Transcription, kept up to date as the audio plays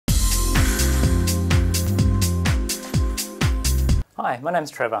Hi, my name's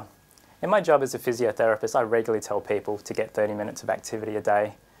Trevor. In my job as a physiotherapist, I regularly tell people to get 30 minutes of activity a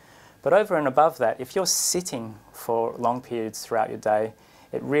day. But over and above that, if you're sitting for long periods throughout your day,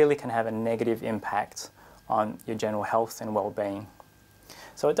 it really can have a negative impact on your general health and well-being.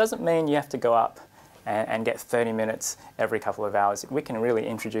 So it doesn't mean you have to go up and get 30 minutes every couple of hours. We can really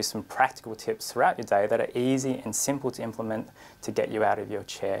introduce some practical tips throughout your day that are easy and simple to implement to get you out of your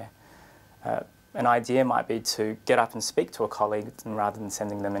chair. An idea might be to get up and speak to a colleague rather than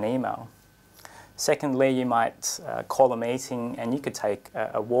sending them an email. Secondly, you might call a meeting, and you could take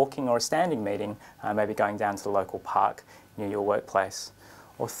a walking or a standing meeting, maybe going down to the local park near your workplace.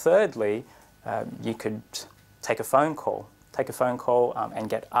 Or thirdly, you could take a phone call. And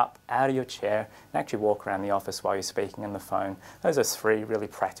get up out of your chair and actually walk around the office while you're speaking on the phone. Those are three really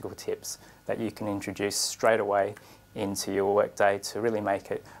practical tips that you can introduce straight away into your workday to really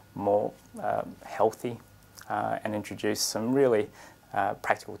make it more healthy and introduce some really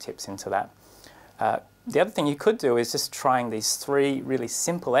practical tips into that. The other thing you could do is just trying these three really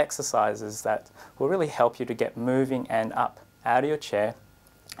simple exercises that will really help you to get moving and up out of your chair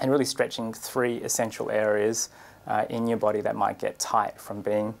and really stretching three essential areas in your body that might get tight from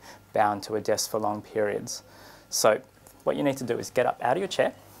being bound to a desk for long periods. So what you need to do is get up out of your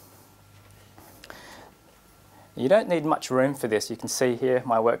chair. You don't need much room for this. You can see here,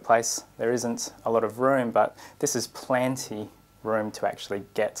 my workplace, there isn't a lot of room, but this is plenty room to actually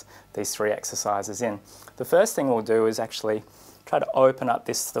get these three exercises in. The first thing we'll do is actually try to open up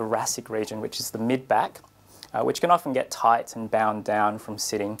this thoracic region, which is the mid-back, which can often get tight and bound down from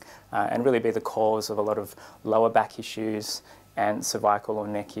sitting and really be the cause of a lot of lower back issues and cervical or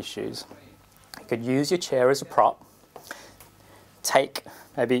neck issues. You could use your chair as a prop, take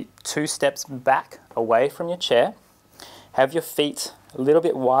maybe 2 steps back away from your chair, have your feet a little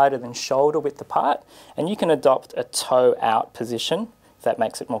bit wider than shoulder width apart, and you can adopt a toe out position if that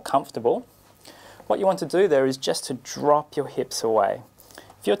makes it more comfortable. What you want to do there is just to drop your hips away.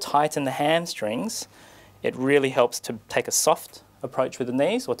 If you're tight in the hamstrings, it really helps to take a soft approach with the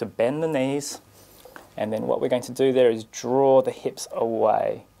knees or to bend the knees. And then what we're going to do there is draw the hips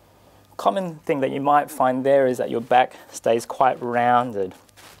away. Common thing that you might find there is that your back stays quite rounded.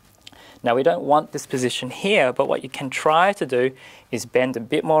 Now we don't want this position here, but what you can try to do is bend a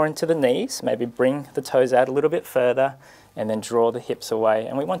bit more into the knees, maybe bring the toes out a little bit further and then draw the hips away.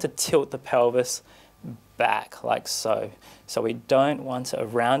 And we want to tilt the pelvis back like so. So we don't want a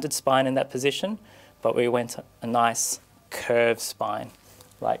rounded spine in that position, but we want a nice curved spine,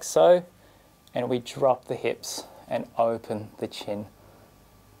 like so, and we drop the hips and open the chin.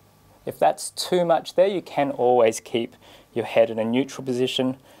 If that's too much there, you can always keep your head in a neutral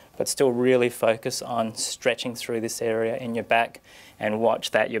position, but still really focus on stretching through this area in your back and watch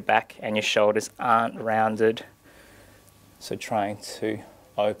that your back and your shoulders aren't rounded. So trying to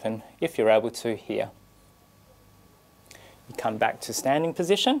open, if you're able to, here. You come back to standing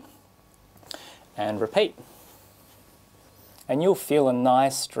position and repeat. And you'll feel a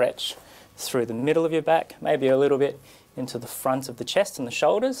nice stretch through the middle of your back, maybe a little bit into the front of the chest and the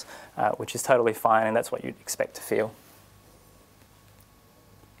shoulders, which is totally fine, and that's what you'd expect to feel.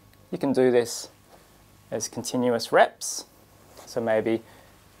 You can do this as continuous reps, so maybe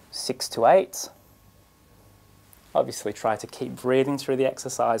 6 to 8. Obviously try to keep breathing through the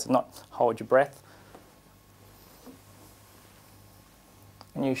exercise and not hold your breath.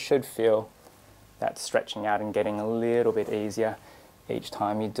 And you should feel that stretching out and getting a little bit easier each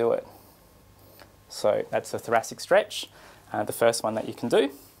time you do it. So that's the thoracic stretch, the first one that you can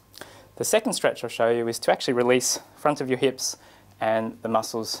do. The second stretch I'll show you is to actually release front of your hips and the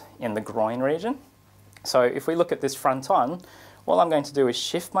muscles in the groin region. So if we look at this front on, all I'm going to do is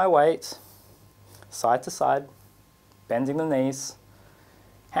shift my weight side to side, bending the knees.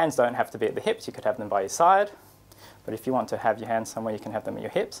 Hands don't have to be at the hips, you could have them by your side, but if you want to have your hands somewhere, you can have them at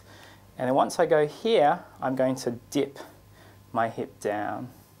your hips. And then once I go here, I'm going to dip my hip down.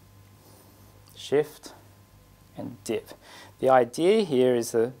 Shift and dip. The idea here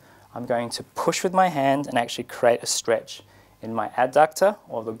is that I'm going to push with my hand and actually create a stretch in my adductor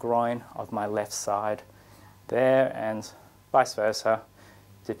or the groin of my left side. There, and vice versa.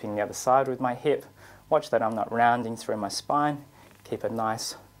 Dipping the other side with my hip. Watch that I'm not rounding through my spine. Keep a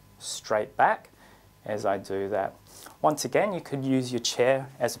nice straight back as I do that. Once again, you could use your chair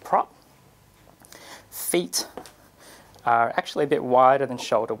as a prop. Feet are actually a bit wider than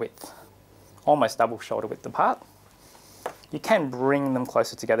shoulder width, almost double shoulder width apart. You can bring them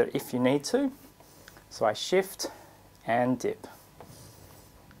closer together if you need to. So I shift and dip.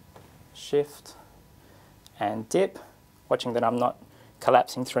 Shift and dip, watching that I'm not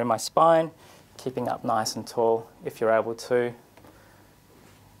collapsing through my spine, keeping up nice and tall if you're able to.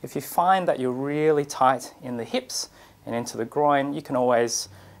 If you find that you're really tight in the hips and into the groin, you can always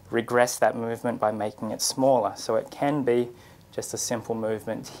regress that movement by making it smaller. So it can be just a simple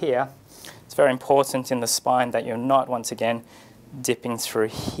movement here. It's very important in the spine that you're not, once again, dipping through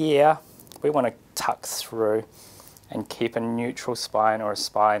here. We want to tuck through and keep a neutral spine, or a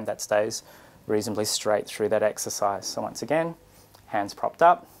spine that stays reasonably straight through that exercise. So once again, hands propped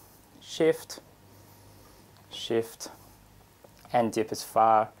up, shift, shift, and dip as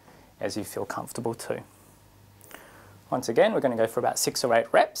far as you feel comfortable to. Once again, we're going to go for about 6 or 8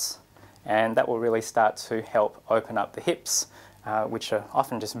 reps, and that will really start to help open up the hips, which are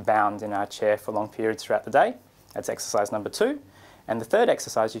often just bound in our chair for long periods throughout the day. That's exercise number 2. And the third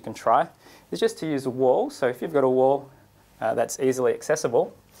exercise you can try is just to use a wall. So if you've got a wall that's easily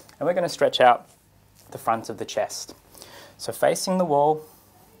accessible, and we're going to stretch out the front of the chest. So facing the wall,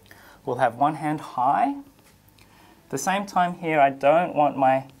 we'll have one hand high. At the same time here, I don't want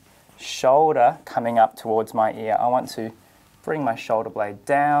my shoulder coming up towards my ear. I want to bring my shoulder blade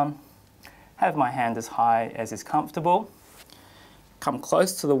down, have my hand as high as is comfortable, come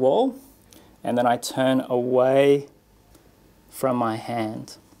close to the wall, and then I turn away from my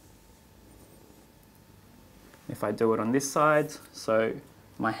hand. If I do it on this side, so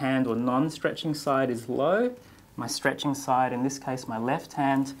my hand or non-stretching side is low, my stretching side, in this case my left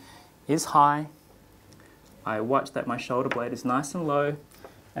hand, is high. I watch that my shoulder blade is nice and low,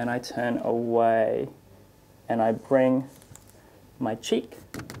 and I turn away and I bring my cheek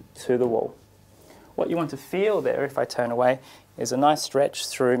to the wall. What you want to feel there, if I turn away, is a nice stretch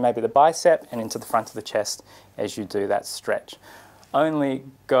through maybe the bicep and into the front of the chest as you do that stretch. Only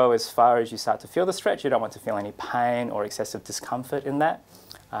go as far as you start to feel the stretch. You don't want to feel any pain or excessive discomfort in that.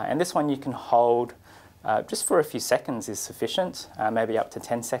 And this one you can hold just for a few seconds is sufficient, maybe up to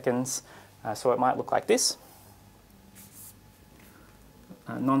 10 seconds. So it might look like this.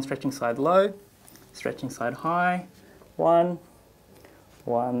 Non-stretching side low, stretching side high. 1,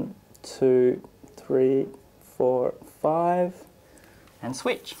 2, 3, 4, 5, and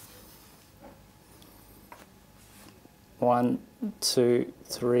switch. 1, 2,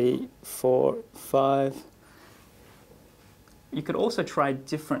 3, 4, 5. You could also try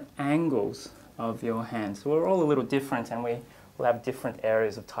different angles of your hands. So we're all a little different, and we will have different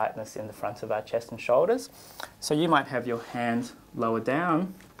areas of tightness in the front of our chest and shoulders. So you might have your hand lower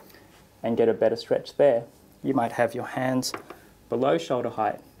down and get a better stretch there. You might have your hands below shoulder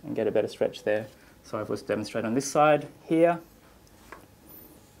height and get a better stretch there. So I will demonstrate on this side here,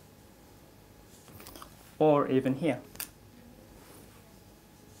 or even here.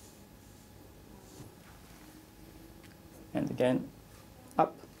 And again,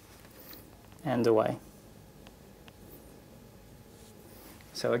 up and away.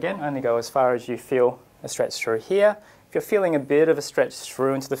 So again, only go as far as you feel a stretch through here. If you're feeling a bit of a stretch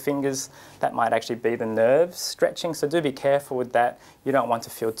through into the fingers, that might actually be the nerves stretching, so do be careful with that. You don't want to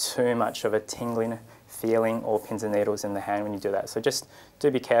feel too much of a tingling feeling or pins and needles in the hand when you do that. So just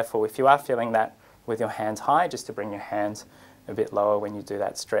do be careful if you are feeling that with your hands high, just to bring your hands a bit lower when you do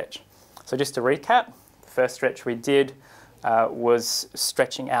that stretch. So just to recap, the first stretch we did was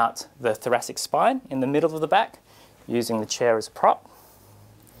stretching out the thoracic spine in the middle of the back, using the chair as a prop.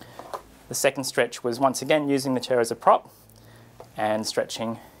 The second stretch was once again using the chair as a prop and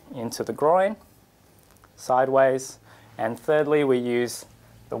stretching into the groin, sideways. And thirdly, we use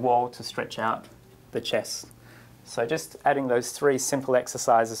the wall to stretch out the chest. So just adding those 3 simple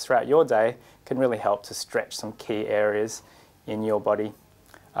exercises throughout your day can really help to stretch some key areas in your body.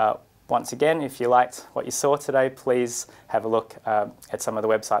 Once again, if you liked what you saw today, please have a look at some of the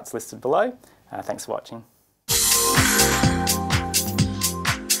websites listed below. Thanks for watching.